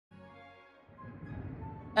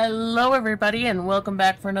Hello everybody and welcome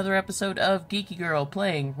back for another episode of Geeky Girl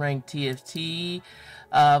playing ranked TFT.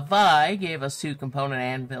 Vi gave us 2 component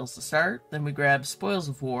anvils to start, then we grabbed Spoils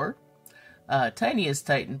of War, Tiniest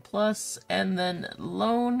Titan Plus, and then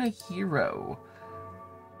Lone Hero.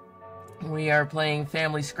 We are playing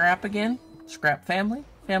Family Scrap again. Scrap Family?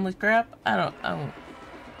 Family Scrap? I don't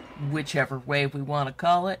whichever way we want to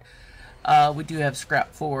call it. We do have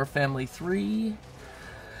Scrap 4, Family 3,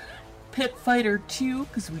 Pit Fighter 2,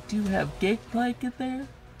 because we do have Gangplank in there.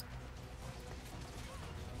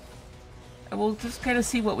 And we'll just kind of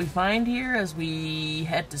see what we find here as we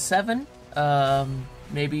head to 7.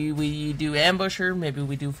 Maybe we do Ambusher, maybe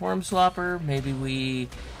we do Form Swapper, maybe we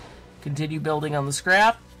continue building on the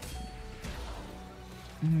Scrap.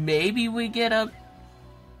 Maybe we get a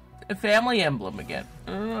family emblem again.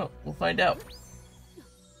 I don't know. We'll find out.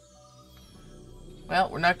 Well,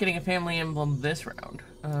 we're not getting a family emblem this round.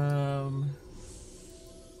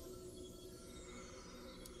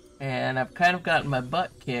 And I've kind of gotten my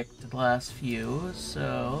butt kicked the last few,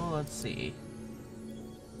 so let's see.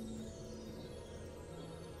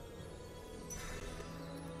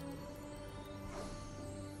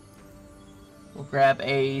 We'll grab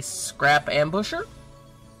a Scrap Ambusher.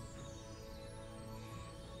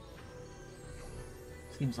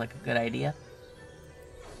 Seems like a good idea.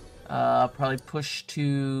 Probably push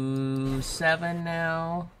to 7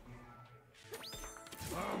 now.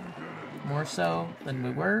 More so than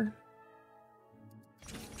we were.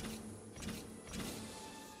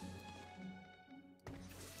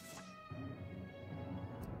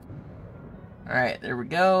 Alright, there we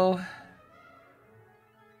go.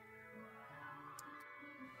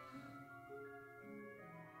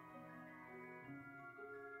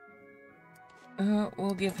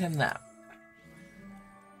 We'll give him that.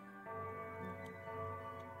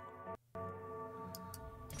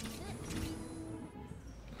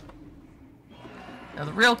 Now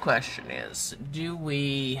the real question is, do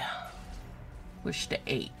we push to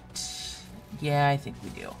 8? Yeah, I think we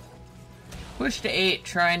do. Push to 8,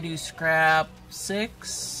 try and do Scrap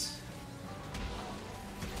 6.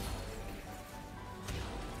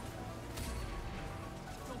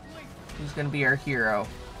 Who's gonna be our hero?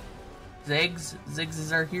 Ziggs? Ziggs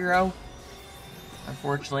is our hero.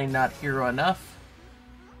 Unfortunately, not hero enough.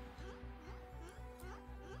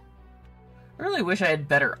 I really wish I had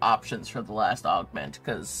better options for the last augment,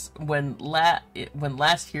 because when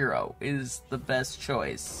last hero is the best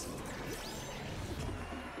choice,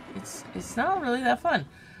 it's not really that fun.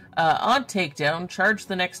 On takedown, charge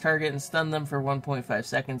the next target and stun them for 1.5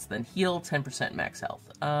 seconds, then heal 10% max health.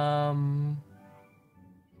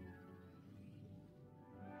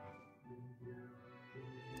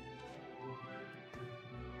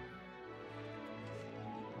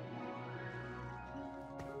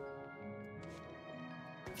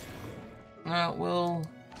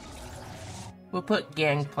 We'll put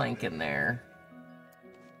Gangplank in there.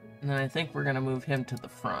 And then I think we're gonna move him to the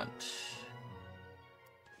front.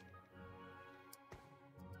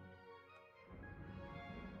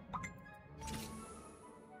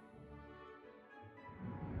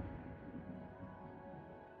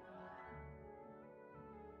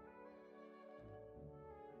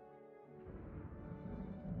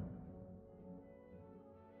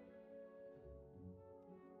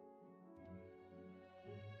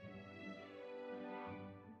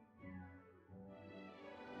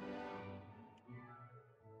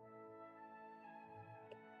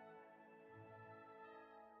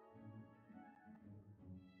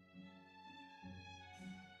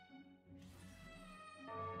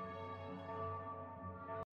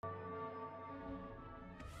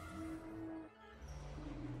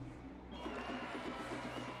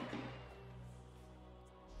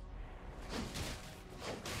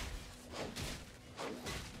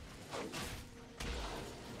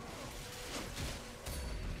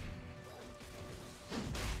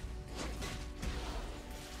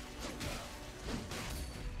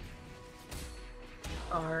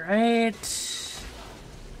 Alright.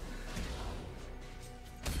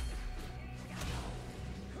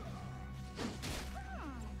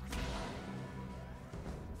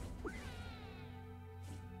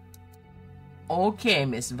 Okay,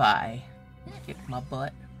 Miss Vi. Kick my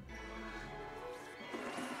butt.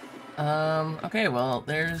 Okay, well,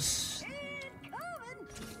 there's...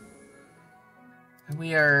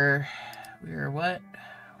 We are what?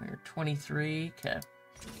 We are 23, okay.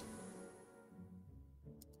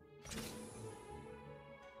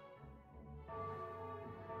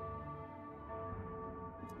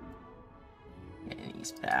 And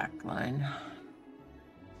he's backline.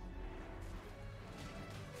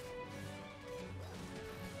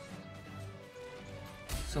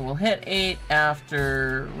 So we'll hit 8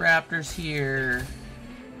 after Raptor's here.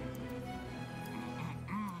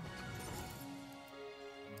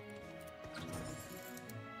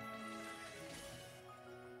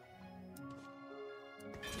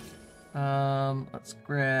 Let's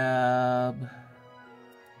grab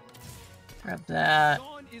that.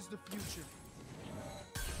 Dawn is the future.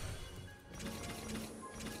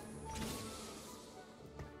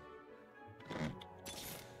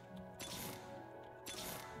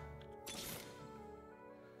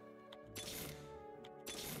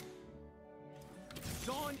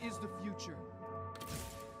 Dawn is the future.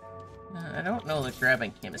 I don't know that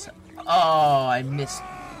grabbing came as. Oh, I missed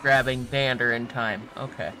grabbing Vander in time.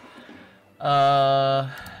 Okay. Step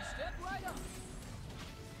right up.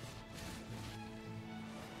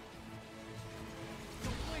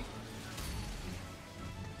 Complete.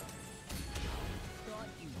 Thought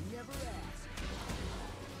you'd never ask.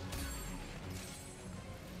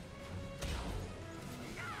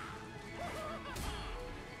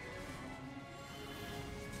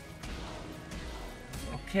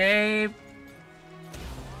 Okay.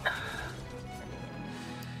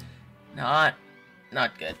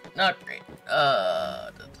 Not good. Not great.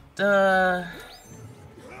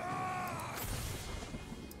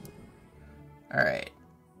 Alright.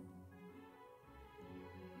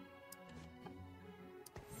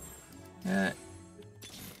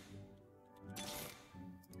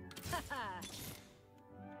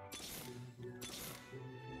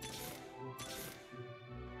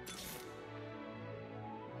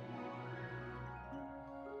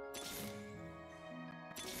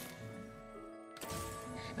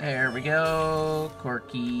 There we go.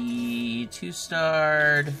 Corky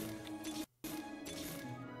 2-starred.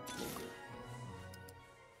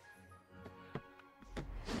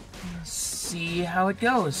 Let's see how it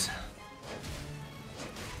goes.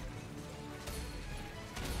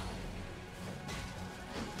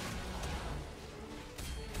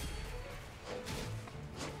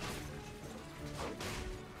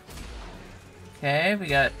 Okay, we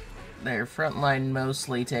got their front line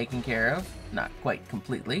mostly taken care of. Not quite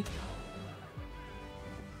completely.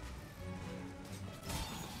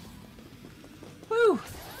 Woo!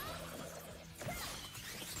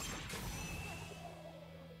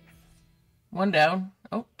 One down.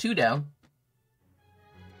 Oh, 2 down.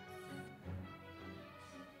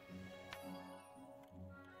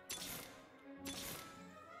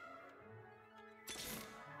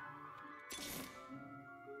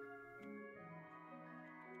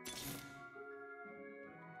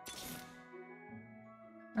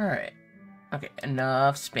 Alright. Okay,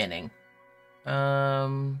 enough spinning.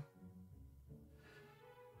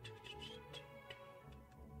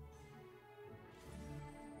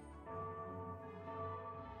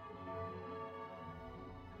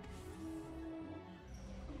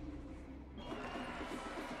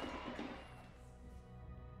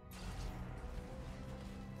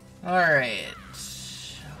 Alright.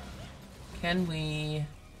 Can we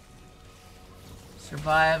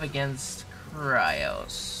survive against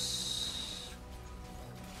Cryos?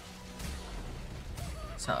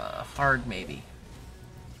 It's hard, maybe.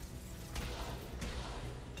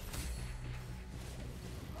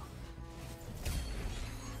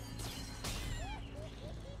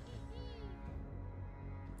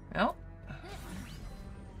 Well,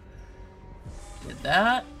 did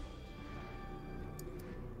that.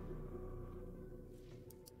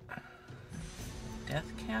 Death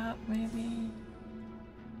cap, maybe?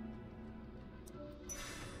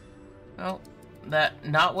 Oh, that,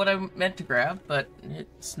 not what I meant to grab, but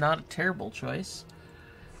it's not a terrible choice.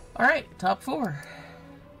 Alright, top 4.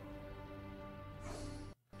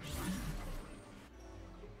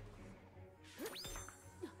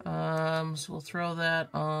 So we'll throw that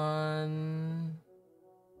on...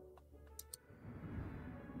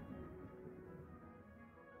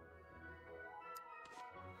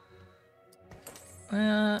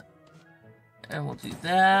 and we'll do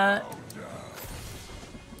that.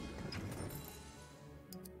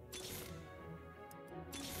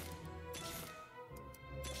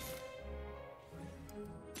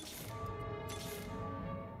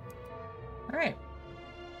 All right.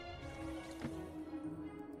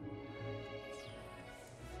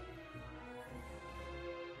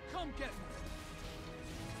 Come get me.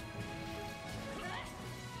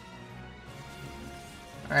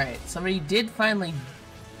 Alright, somebody did finally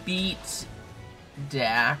beat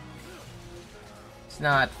Dak. It's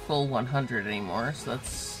not full 100 anymore, so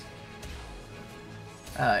that's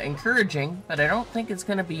encouraging, but I don't think it's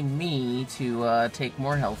going to be me to take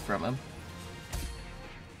more health from him.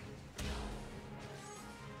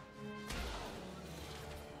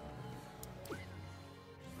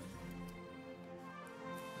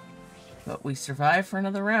 But we survived for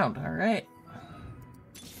another round. All right.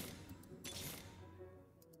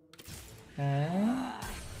 Okay.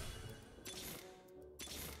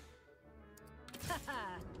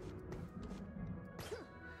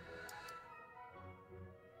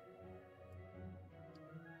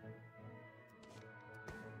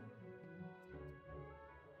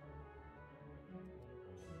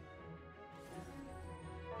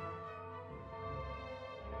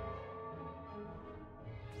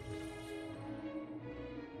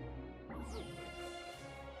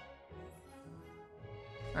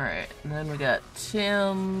 Alright, and then we got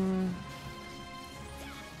Tim.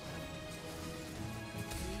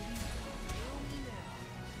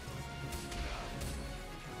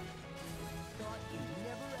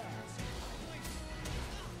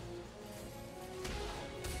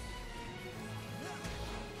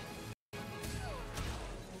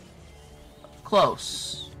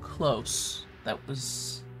 Close. Close. That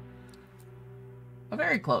was a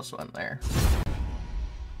very close one there.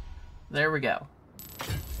 There we go.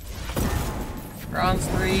 Bronze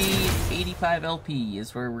 3, 85 LP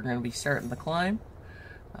is where we're going to be starting the climb.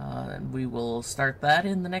 And we will start that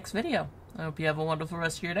in the next video. I hope you have a wonderful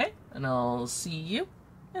rest of your day, and I'll see you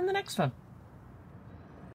in the next one.